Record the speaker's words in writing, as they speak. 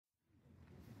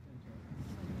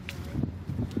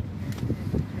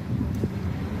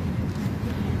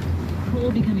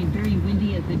cold, becoming very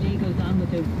windy as the day goes on,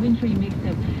 with a wintry mix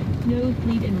of snow,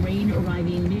 sleet, and rain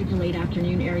arriving mid to late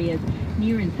afternoon. Areas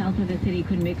near and south of the city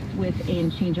could mix with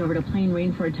and change over to plain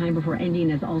rain for a time before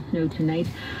ending as all snow tonight.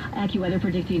 AccuWeather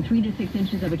predicting 3 to 6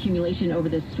 inches of accumulation over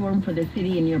the storm for the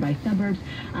city and nearby suburbs.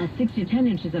 6 to 10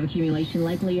 inches of accumulation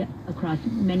likely across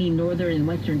many northern and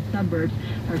western suburbs.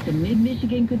 Parts of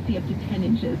mid-Michigan could see up to 10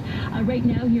 inches. Right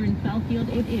now here in Southfield,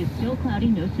 it is still cloudy,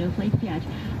 no snowflakes yet.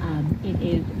 It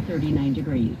is 39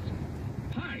 degrees.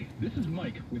 Hi, this is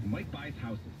Mike with Mike Buys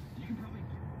Houses. You can probably...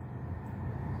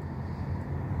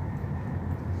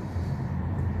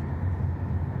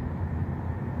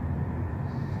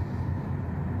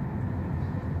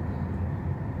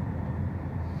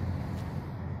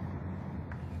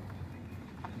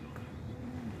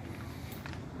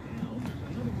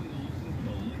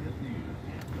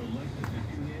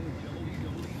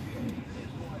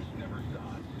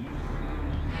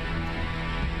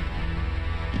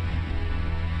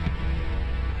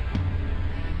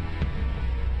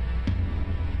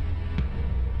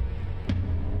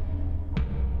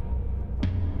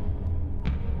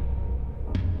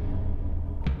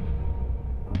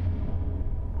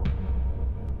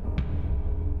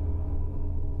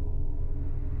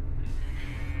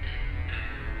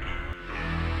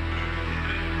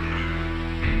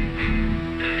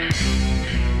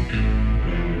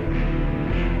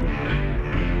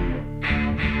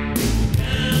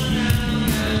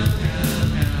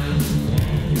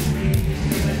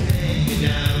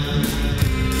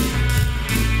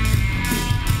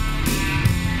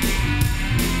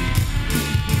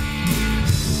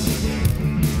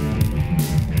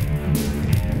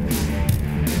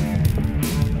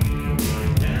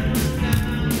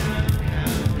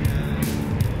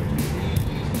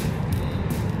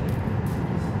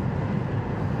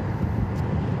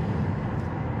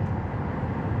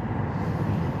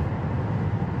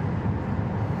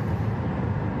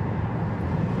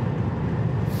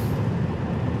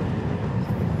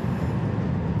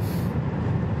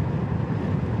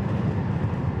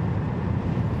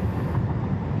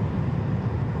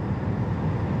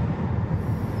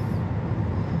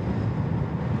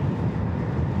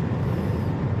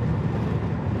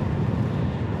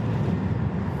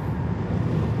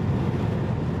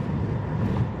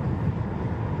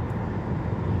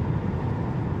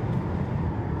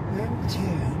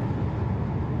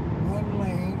 One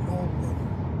lane open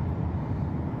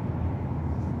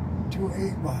to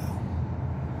 8 Mile.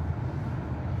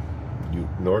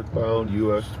 Northbound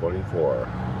US-24.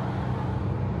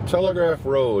 Telegraph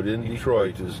Road in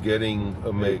Detroit is getting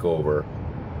a makeover.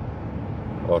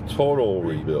 A total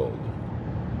rebuild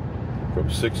from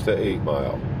 6 to 8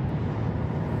 Mile.